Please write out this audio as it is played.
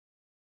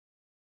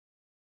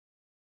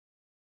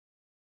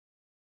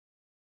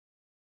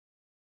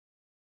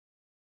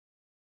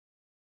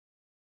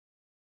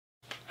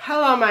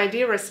Hello my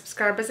dearest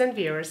subscribers and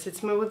viewers,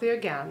 it's me with you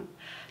again.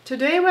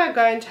 Today we're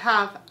going to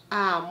have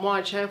a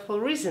more joyful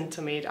reason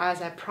to meet,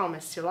 as I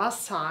promised you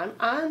last time,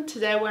 and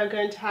today we're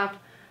going to have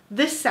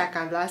the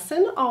second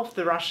lesson of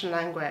the Russian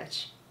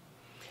language.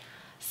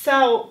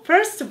 So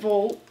first of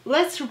all,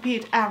 let's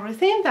repeat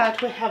everything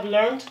that we have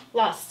learned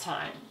last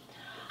time.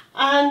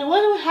 And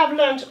what we have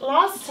learned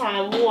last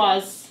time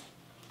was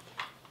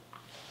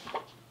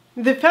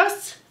the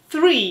first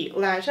three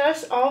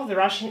letters of the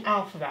Russian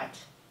alphabet.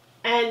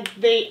 And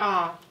they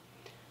are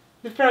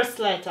the first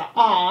letter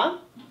R,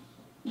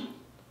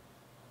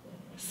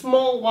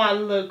 small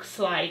one looks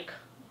like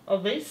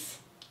this.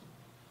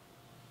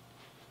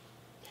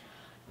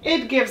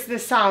 It gives the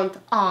sound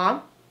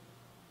R.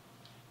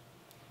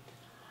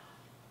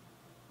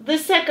 The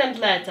second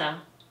letter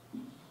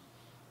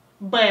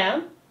B,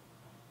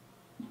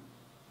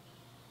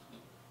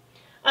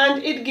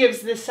 and it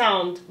gives the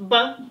sound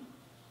B.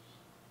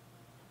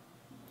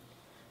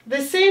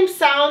 The same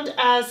sound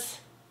as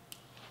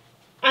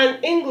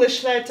an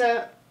English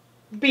letter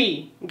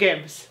B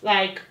gives,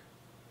 like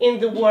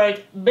in the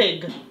word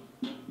big,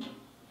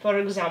 for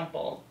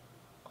example.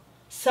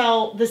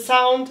 So the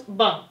sound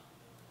B,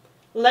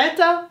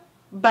 letter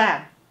B.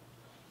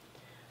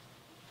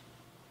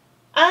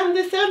 And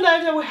the third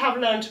letter we have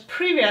learned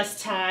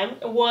previous time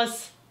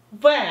was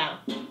V,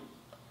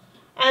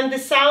 and the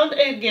sound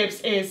it gives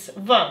is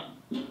V.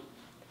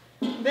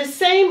 The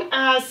same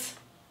as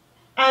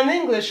an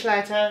English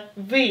letter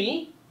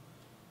V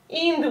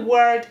in the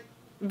word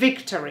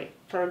victory,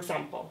 for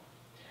example.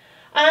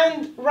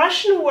 And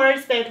Russian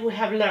words that we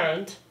have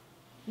learned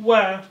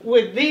were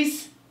with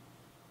these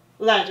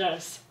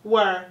letters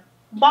were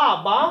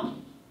baba,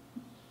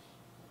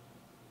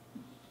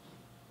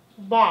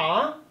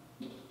 ba,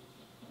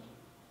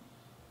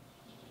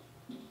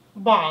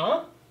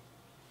 ba,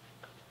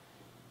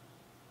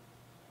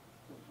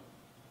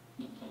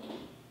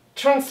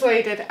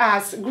 translated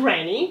as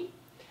granny.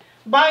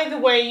 By the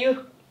way,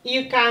 you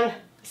can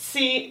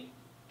see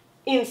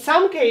in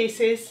some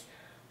cases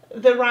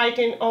the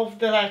writing of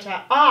the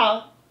letter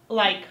R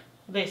like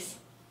this.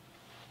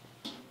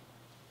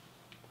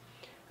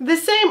 The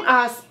same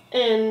as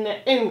in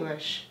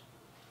English,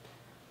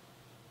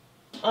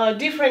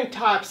 different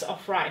types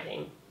of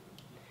writing.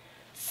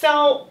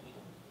 So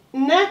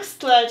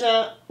next word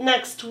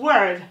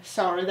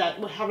that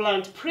we have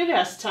learned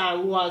previous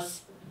time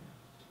was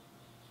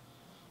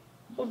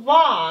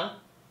va,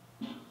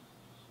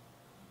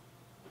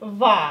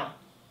 va.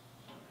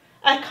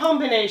 A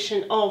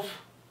combination of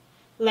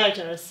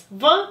letters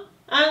V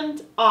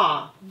and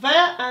R, V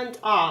and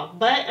R,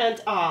 B and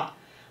R.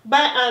 B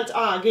and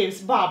R gives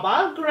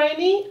baba,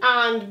 granny,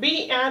 and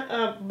B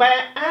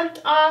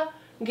and R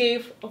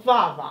give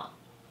vava.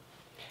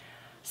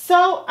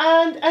 So,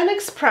 and an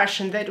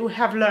expression that we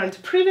have learned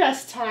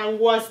previous time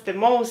was the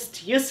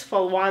most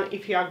useful one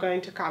if you are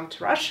going to come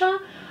to Russia,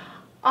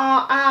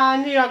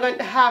 and you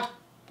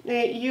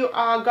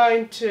are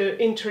going to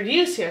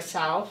introduce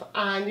yourself,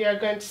 and you are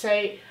going to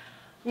say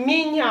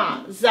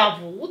Меня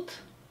зовут,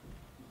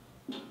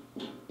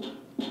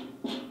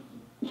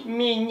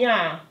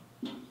 меня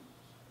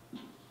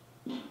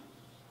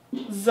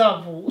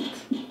зовут,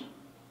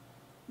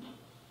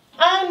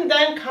 and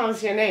then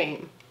comes your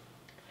name.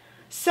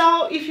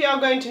 So if you are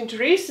going to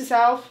introduce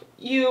yourself,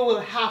 you will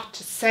have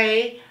to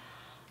say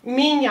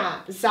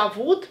Меня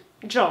зовут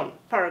John,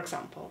 for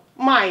example.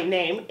 My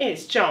name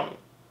is John.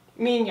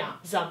 Меня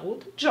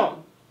зовут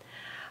John.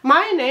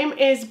 My name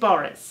is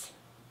Boris.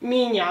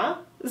 Меня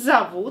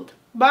зовут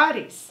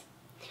Борис.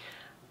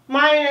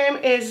 My name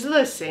is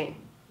Lucy.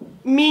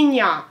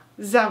 Меня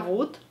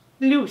зовут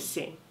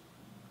Lucy.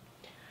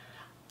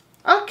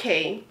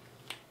 Okay,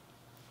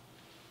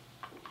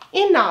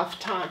 enough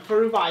time for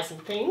revising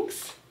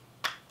things.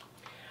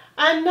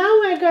 And now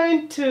we're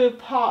going to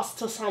pass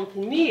to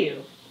something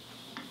new.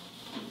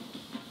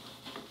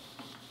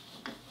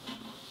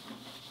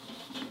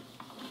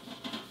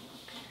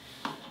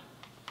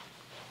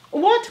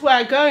 What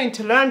we're going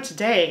to learn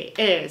today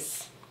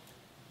is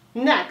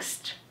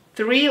next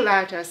three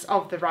letters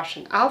of the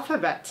Russian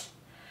alphabet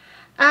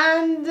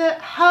and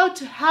how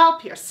to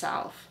help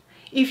yourself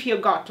if you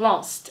got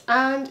lost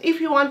and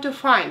if you want to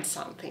find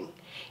something.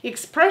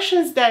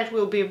 Expressions that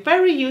will be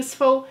very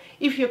useful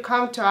if you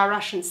come to a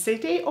Russian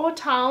city or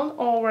town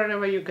or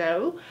wherever you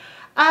go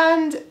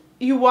and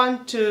you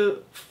want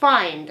to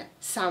find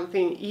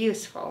something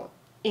useful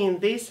in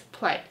this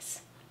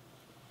place.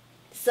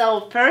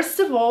 So first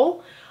of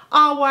all,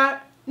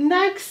 our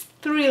next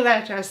three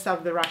letters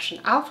of the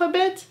Russian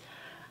alphabet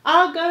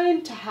are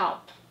going to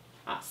help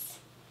us.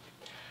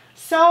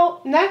 So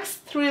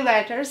next three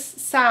letters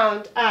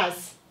sound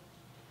as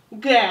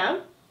G,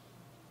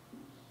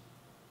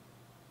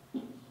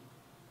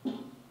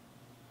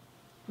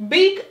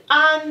 big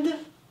and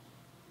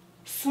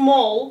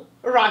small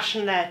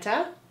Russian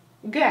letter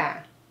G,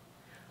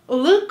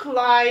 look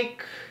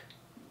like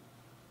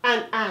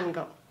an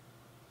angle.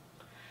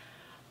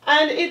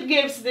 And it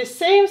gives the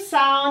same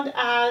sound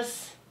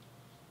as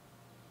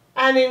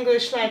an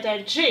English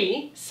letter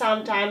G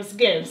sometimes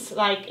gives,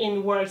 like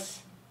in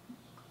words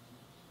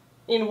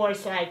in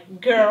words like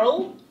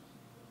girl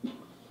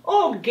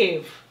or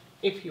give,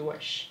 if you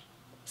wish.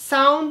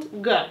 Sound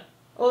G,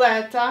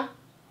 letter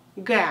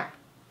G.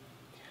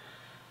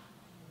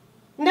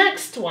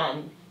 Next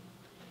one,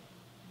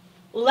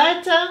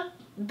 letter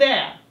D.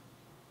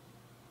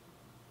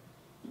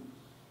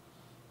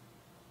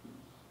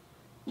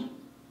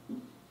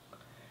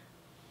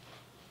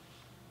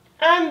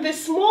 And the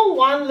small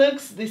one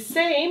looks the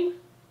same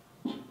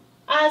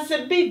as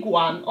the big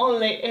one,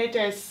 only it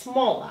is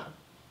smaller.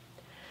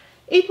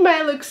 It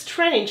may look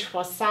strange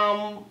for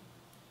some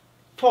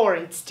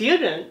foreign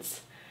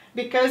students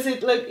because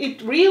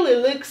it really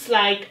looks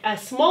like a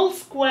small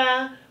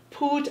square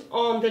put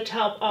on the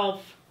top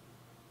of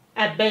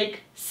a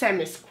big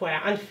semi-square,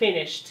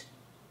 unfinished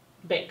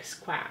big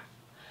square.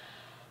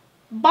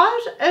 But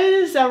it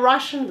is a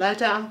Russian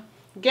letter.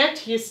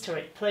 Get used to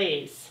it,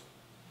 please.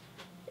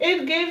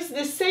 It gives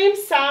the same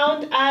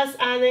sound as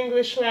an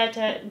English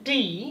letter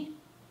D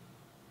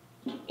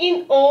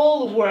in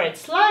all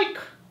words, like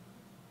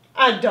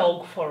a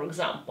dog, for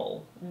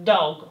example,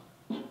 dog.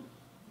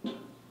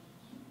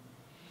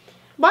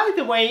 By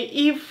the way,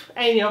 if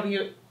any of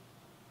you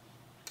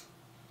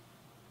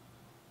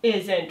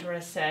is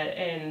interested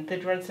in the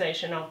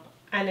translation of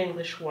an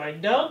English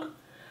word dog,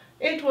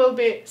 it will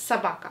be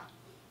собака.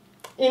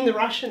 In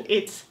Russian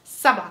it's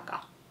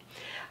собака.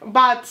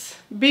 But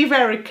be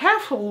very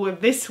careful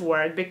with this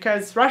word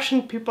because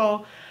Russian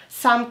people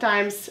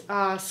sometimes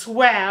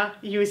swear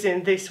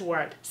using this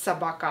word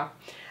собака.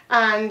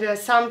 And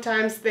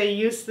sometimes they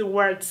use the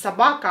word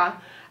собака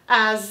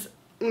as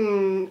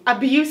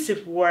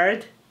abusive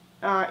word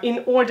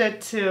in order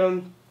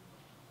to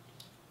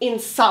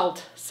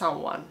insult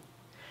someone,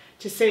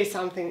 to say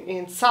something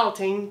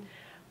insulting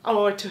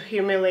or to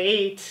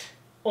humiliate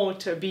or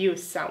to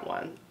abuse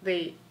someone.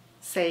 They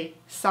say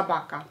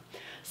собака.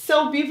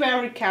 So be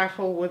very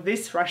careful with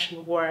this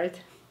Russian word.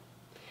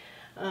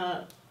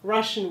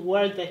 Russian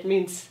word that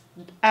means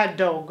a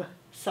dog,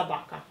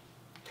 собака.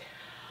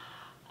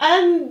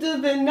 And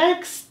the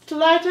next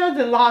letter,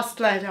 the last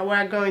letter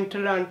we're going to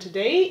learn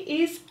today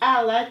is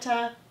a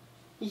letter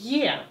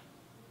Y.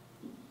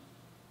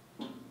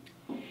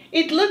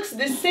 It looks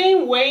the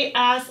same way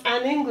as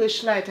an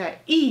English letter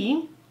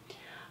E,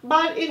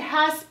 but it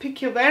has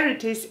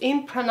peculiarities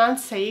in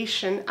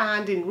pronunciation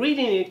and in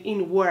reading it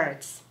in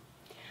words.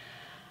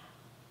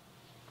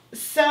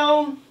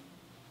 So,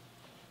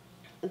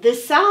 the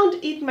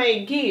sound it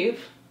may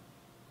give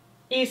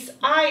is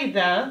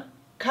either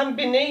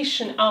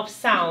combination of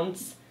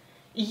sounds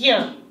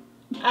Y,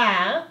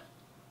 A,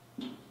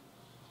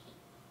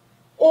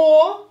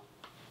 or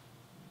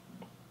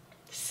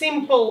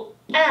simple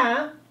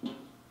A,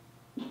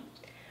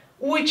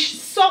 which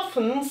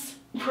softens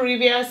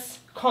previous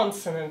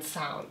consonant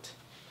sound,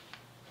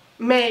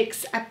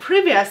 makes a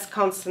previous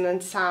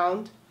consonant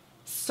sound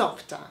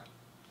softer.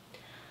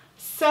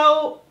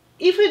 So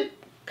if it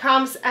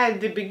comes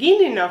at the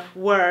beginning of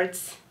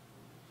words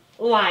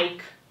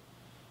like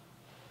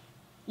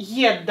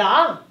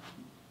еда,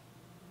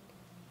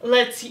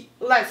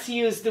 let's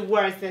use the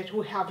words that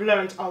we have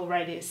learned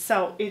already.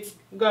 So it's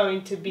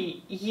going to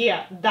be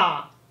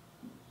еда,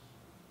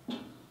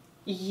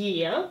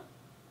 е,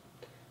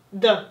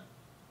 д,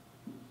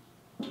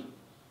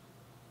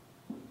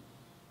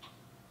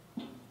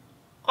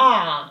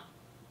 а,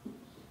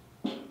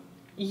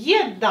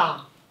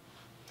 еда.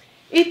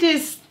 It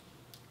is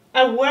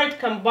a word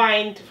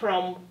combined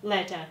from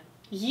letter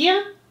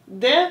Y,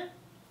 D,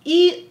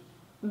 I,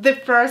 the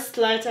first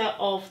letter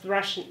of the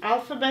Russian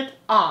alphabet,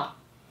 A.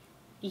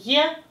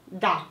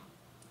 Еда.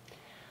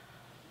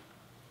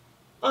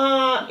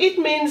 It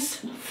means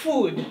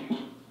food.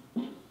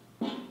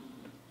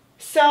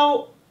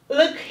 So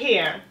look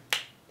here.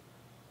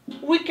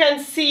 We can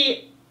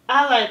see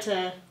a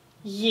letter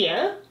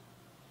Y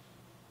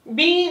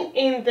being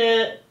in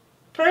the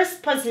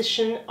first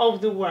position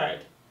of the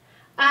word.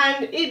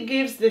 And it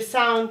gives the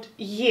sound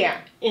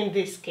Y in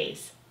this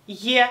case,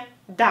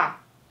 еда.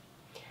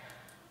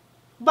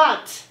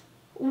 But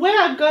we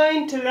are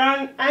going to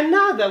learn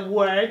another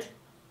word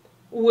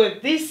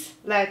with this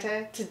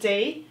letter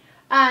today,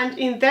 and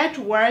in that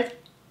word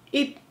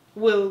it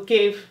will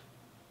give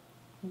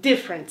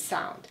different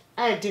sound,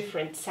 a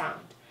different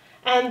sound.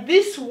 And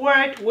this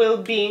word will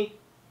be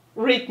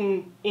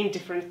written in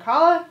different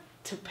color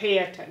to pay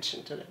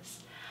attention to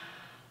this.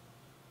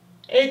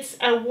 It's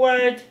a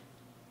word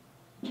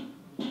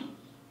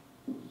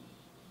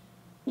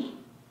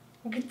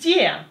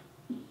где.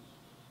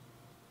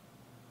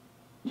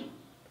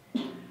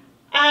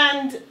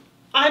 And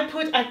I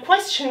put a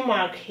question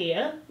mark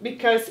here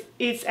because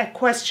it's a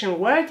question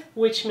word,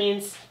 which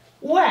means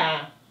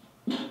where.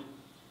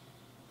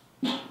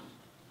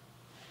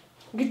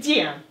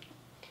 Где.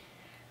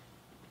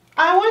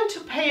 I want to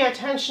pay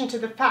attention to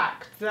the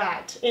fact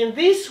that in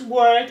this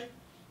word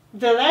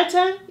the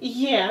letter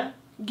Y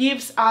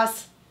gives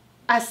us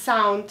a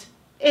sound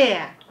E.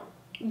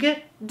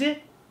 G, D,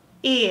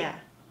 E.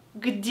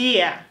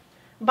 Где.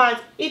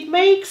 But it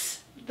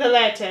makes the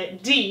letter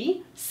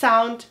D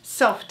sound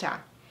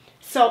softer.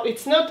 So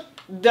it's not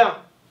D,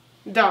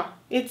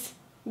 it's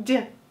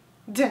d,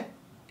 d,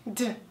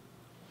 d.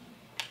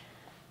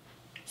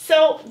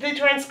 So the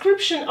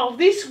transcription of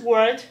this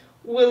word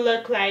will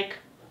look like,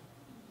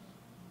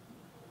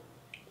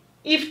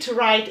 if to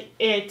write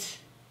it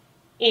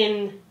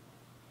in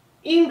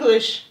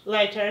English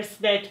letters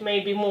that may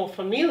be more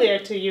familiar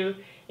to you,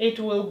 it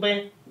will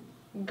be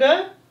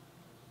G,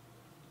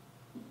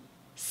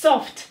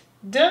 soft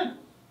D,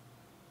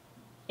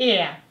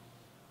 E.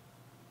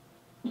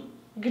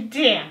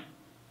 Где,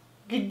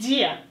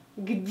 где,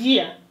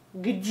 где,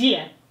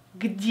 где,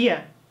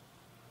 где.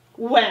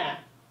 Where,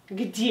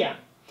 где.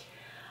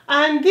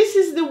 And this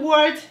is the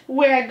word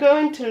we're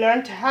going to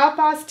learn to help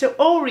us to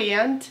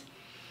orient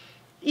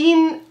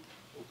in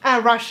a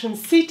Russian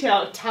city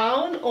or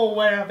town or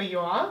wherever you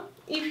are,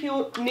 if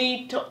you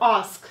need to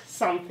ask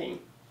something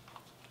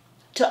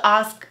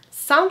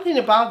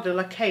about the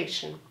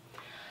location.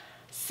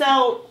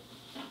 So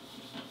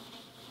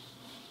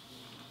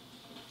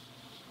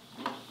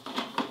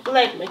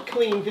let me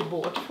clean the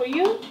board for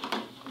you.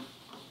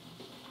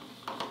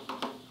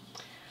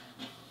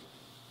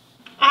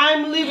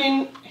 I'm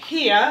leaving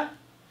here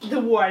the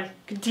word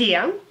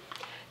где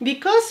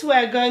because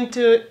we're going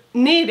to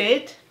need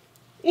it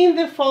in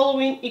the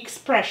following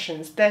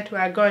expressions that we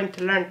are going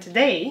to learn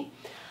today.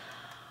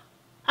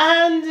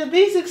 And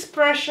these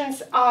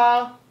expressions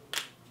are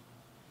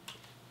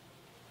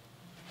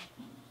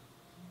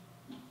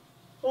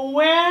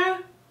where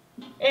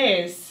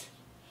is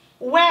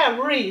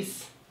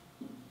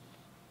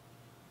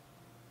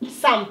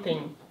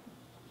something.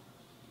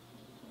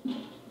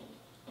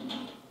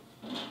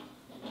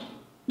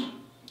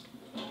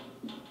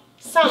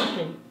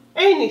 Something,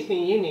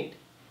 anything you need.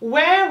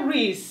 Where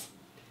is?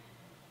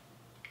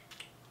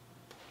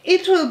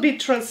 It will be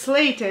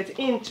translated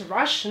into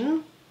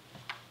Russian.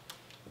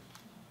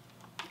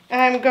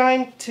 I'm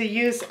going to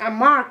use a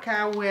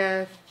marker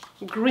with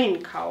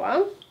green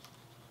color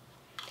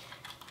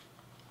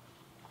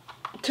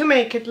to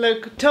make it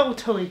look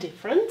totally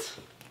different.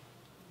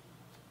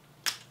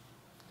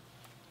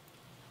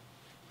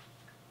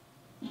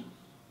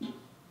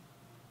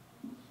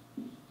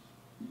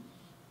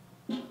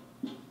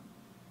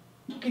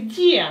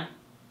 Где?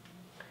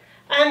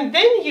 And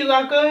then you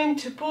are going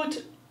to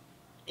put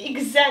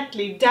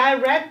exactly,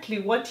 directly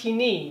what you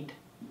need.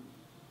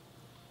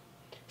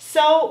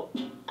 So,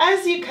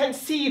 as you can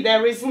see,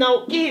 there is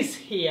no is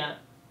here.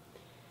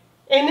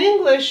 In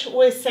English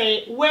we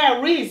say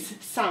where is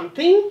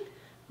something,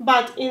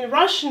 but in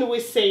Russian we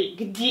say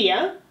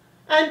где,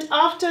 and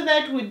after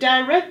that we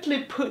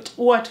directly put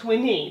what we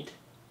need.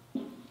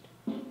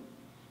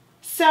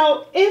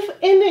 So, if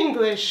in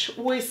English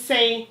we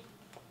say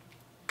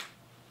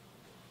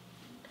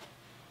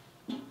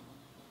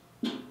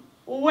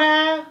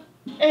where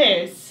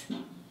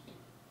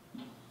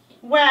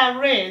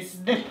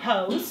is the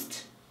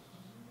post,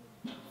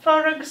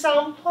 for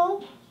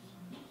example,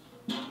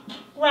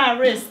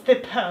 where is the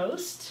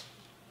post?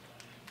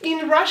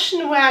 In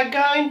Russian we are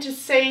going to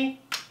say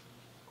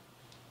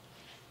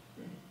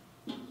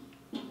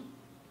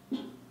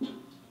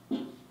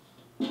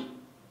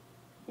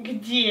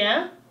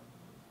где,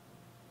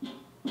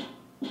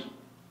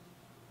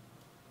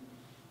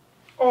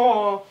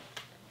 or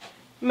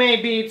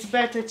maybe it's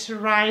better to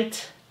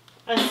write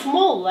a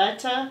small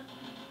letter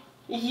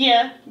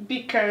here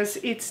because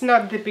it's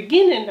not the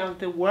beginning of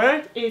the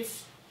word,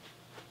 it's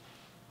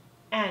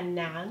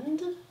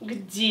Anand,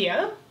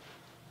 где,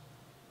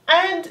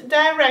 and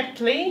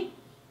directly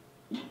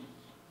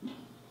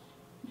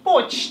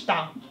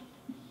почта.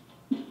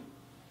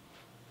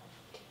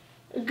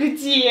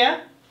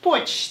 Где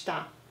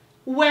почта?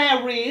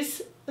 Where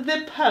is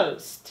the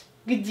post?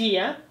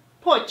 Где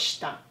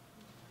почта?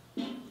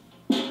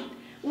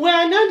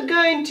 We're not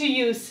going to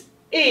use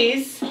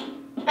is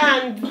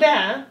and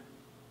the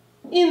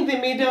in the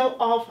middle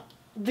of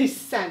this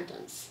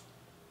sentence.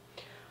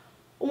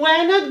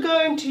 We're not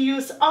going to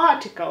use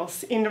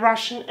articles in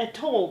Russian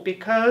at all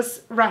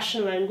because the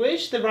Russian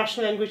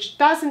language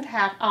doesn't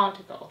have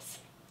articles.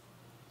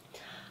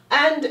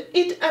 And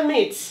it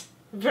omits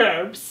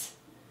verbs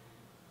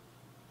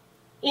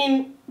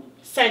in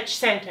such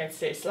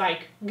sentences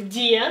like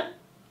где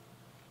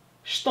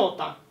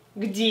что-то,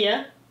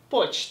 где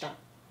почта.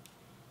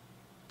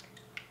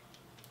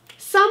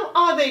 Some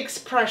other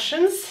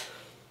expressions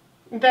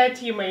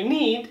that you may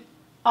need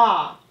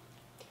are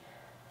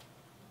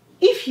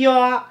if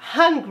you're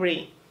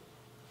hungry,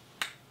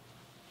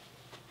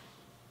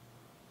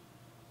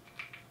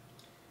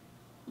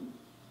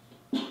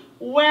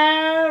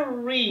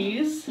 where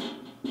is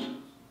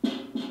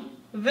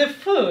the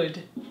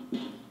food?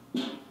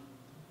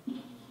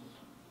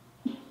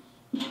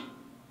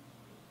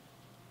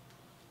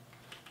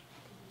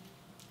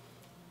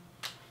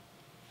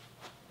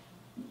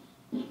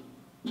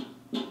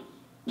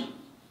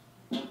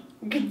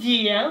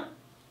 Где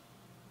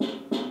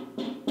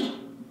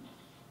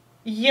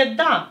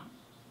еда?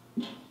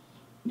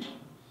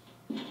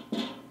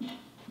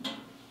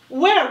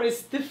 Where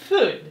is the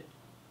food?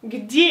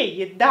 Где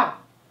еда?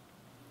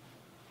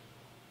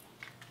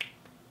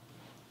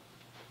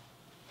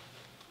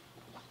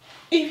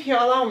 if you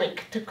allow me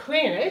to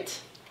clean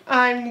it,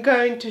 I'm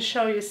going to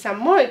show you some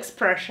more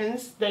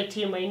expressions that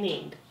you may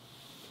need.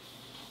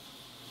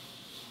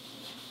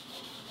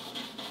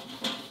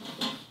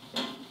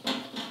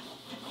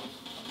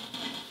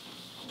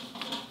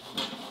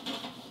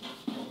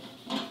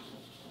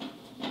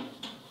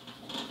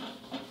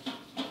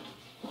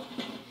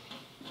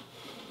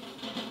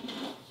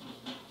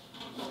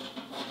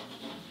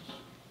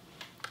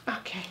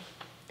 Okay,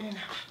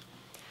 enough.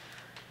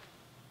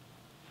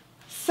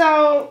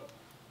 So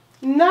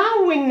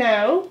now we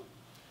know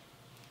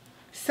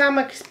some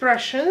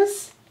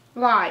expressions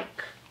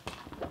like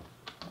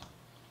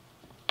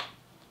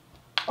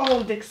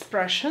old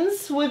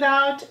expressions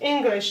without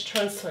English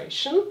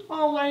translation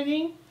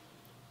already.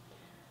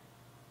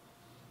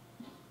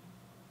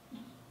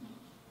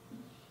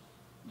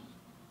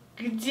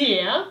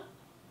 Где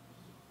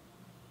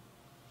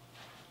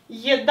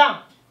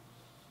еда?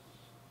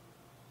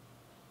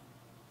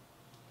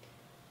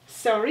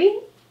 Sorry,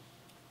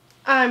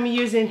 I'm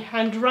using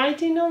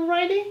handwriting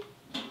already.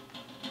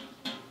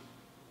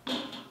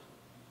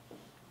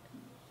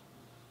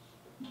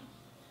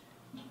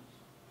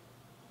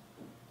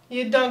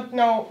 You don't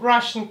know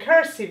Russian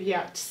cursive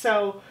yet,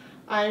 so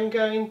I'm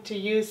going to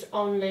use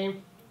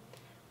only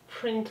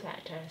print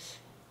letters.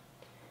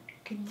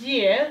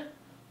 Где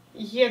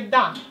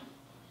еда?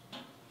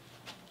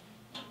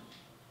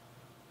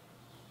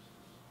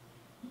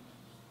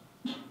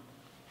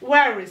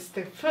 Where is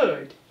the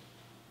food?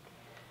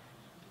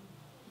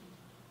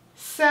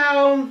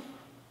 So,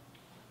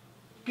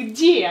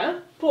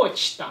 где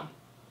почта?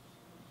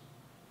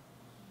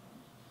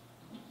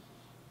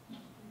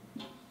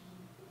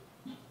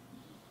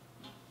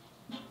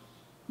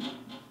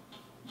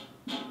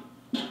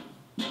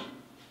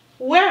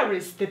 Where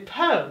is the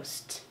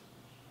post?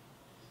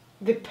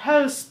 The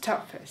post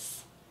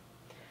office.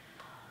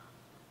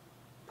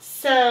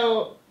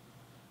 So,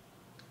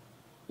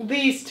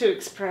 these two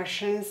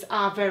expressions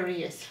are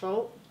very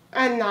useful.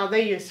 Another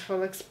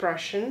useful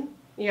expression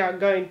you are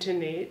going to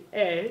need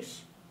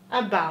is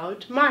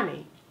about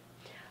money.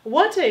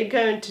 What are you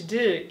going to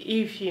do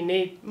if you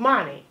need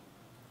money?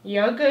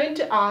 You're going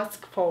to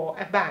ask for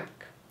a bank.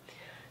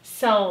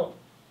 So,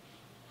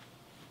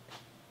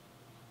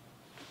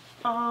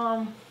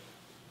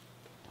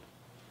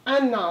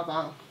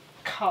 another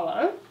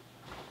color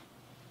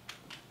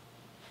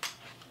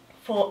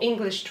for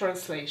English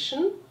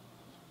translation.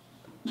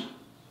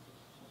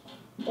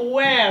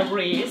 Where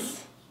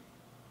is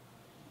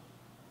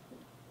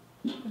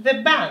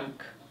the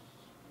bank?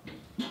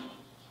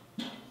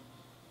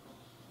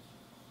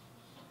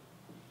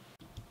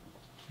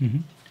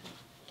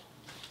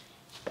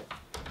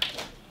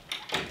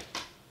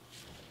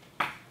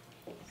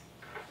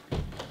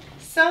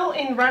 So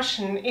in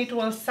Russian it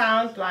will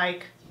sound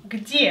like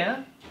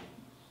где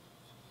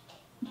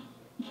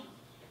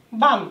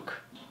банк?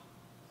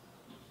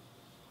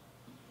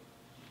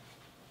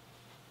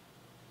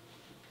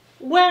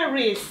 Where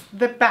is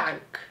the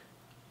bank?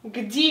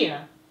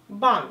 Где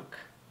банк?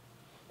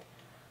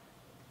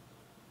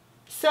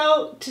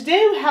 So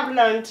today we have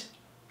learned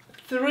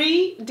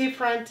 3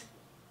 different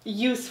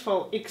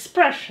useful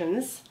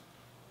expressions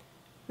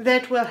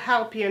that will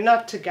help you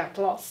not to get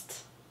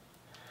lost.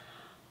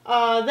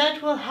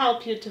 That will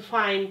help you to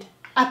find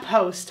a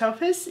post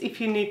office if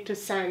you need to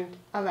send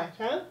a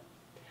letter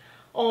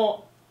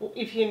or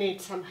if you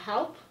need some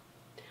help.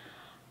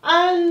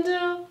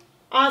 And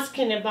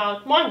asking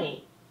about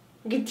money.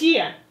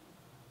 Где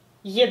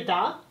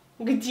еда?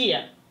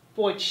 Где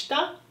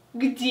почта?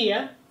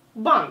 Где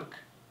банк?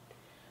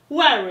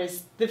 Where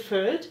is the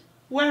food?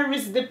 Where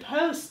is the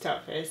post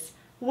office?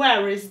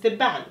 Where is the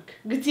bank?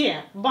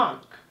 Где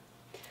банк?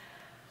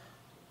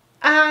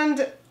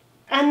 And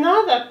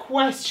another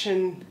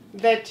question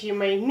that you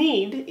may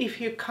need if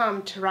you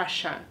come to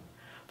Russia.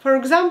 For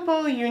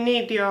example, you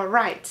need your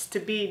rights to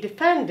be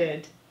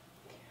defended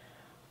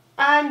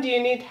and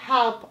you need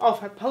help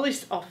of a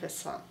police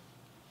officer.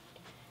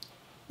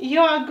 You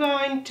are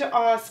going to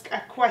ask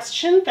a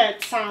question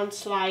that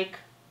sounds like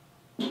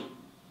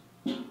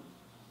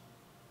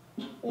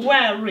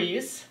where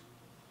is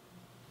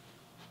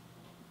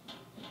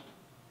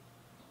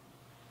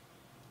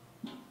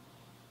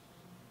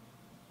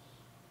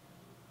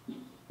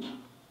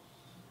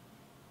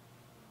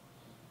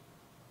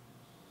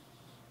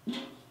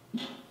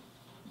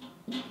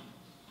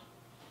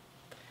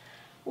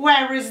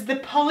the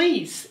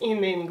police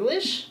in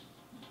English?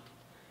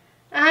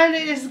 And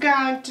it is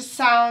going to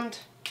sound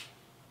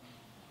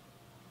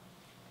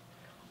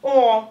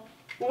or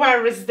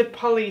where is the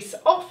police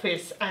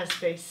office, as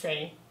they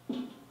say.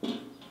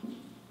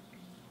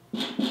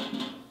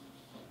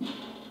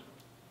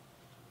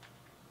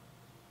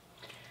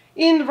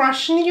 In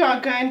Russian you are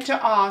going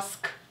to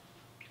ask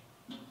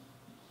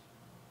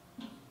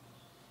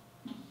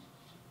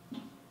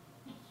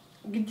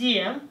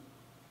где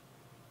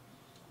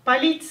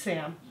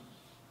полиция?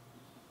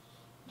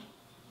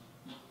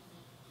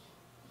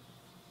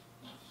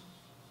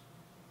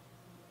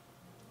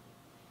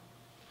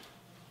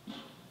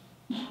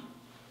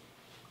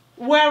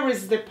 Where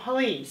is the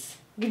police?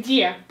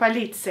 Где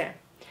полиция?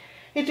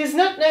 It is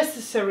not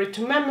necessary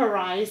to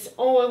memorize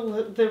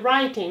all the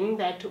writing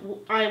that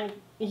I'm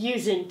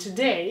using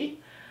today,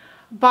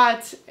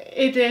 but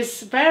it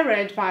is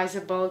very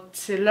advisable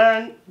to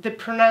learn the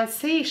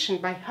pronunciation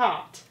by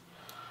heart,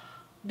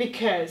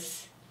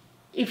 because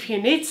if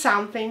you need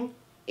something,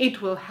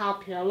 it will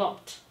help you a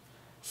lot.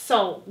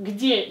 So,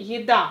 где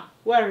еда?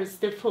 Where is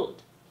the food?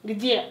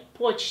 Где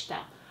почта?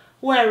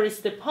 Where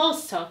is the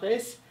post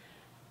office?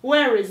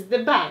 Where is the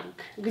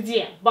bank?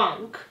 Где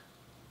банк?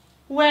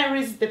 Where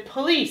is the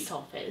police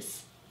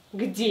office?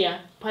 Где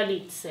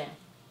полиция?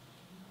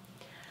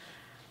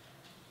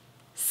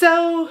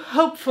 So,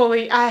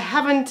 hopefully I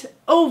haven't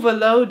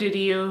overloaded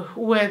you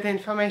with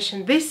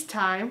information this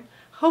time.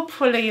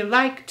 Hopefully you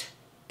liked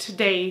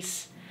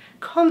today's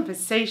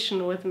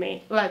conversation with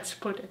me, let's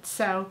put it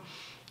so.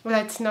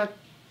 Let's not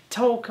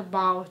talk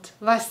about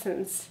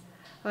lessons.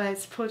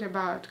 Let's put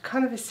about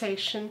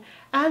conversation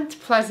and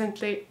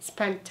pleasantly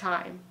spend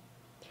time.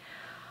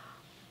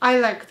 I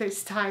like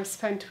this time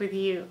spent with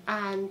you,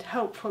 and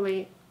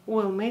hopefully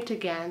we'll meet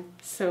again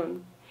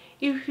soon.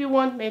 If you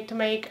want me to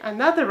make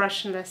another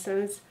Russian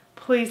lessons,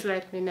 please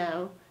let me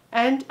know,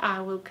 and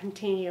I will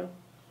continue.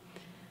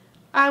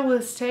 I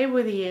will stay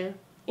with you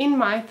in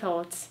my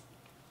thoughts.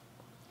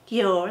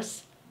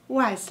 Yours,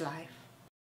 Wise Life.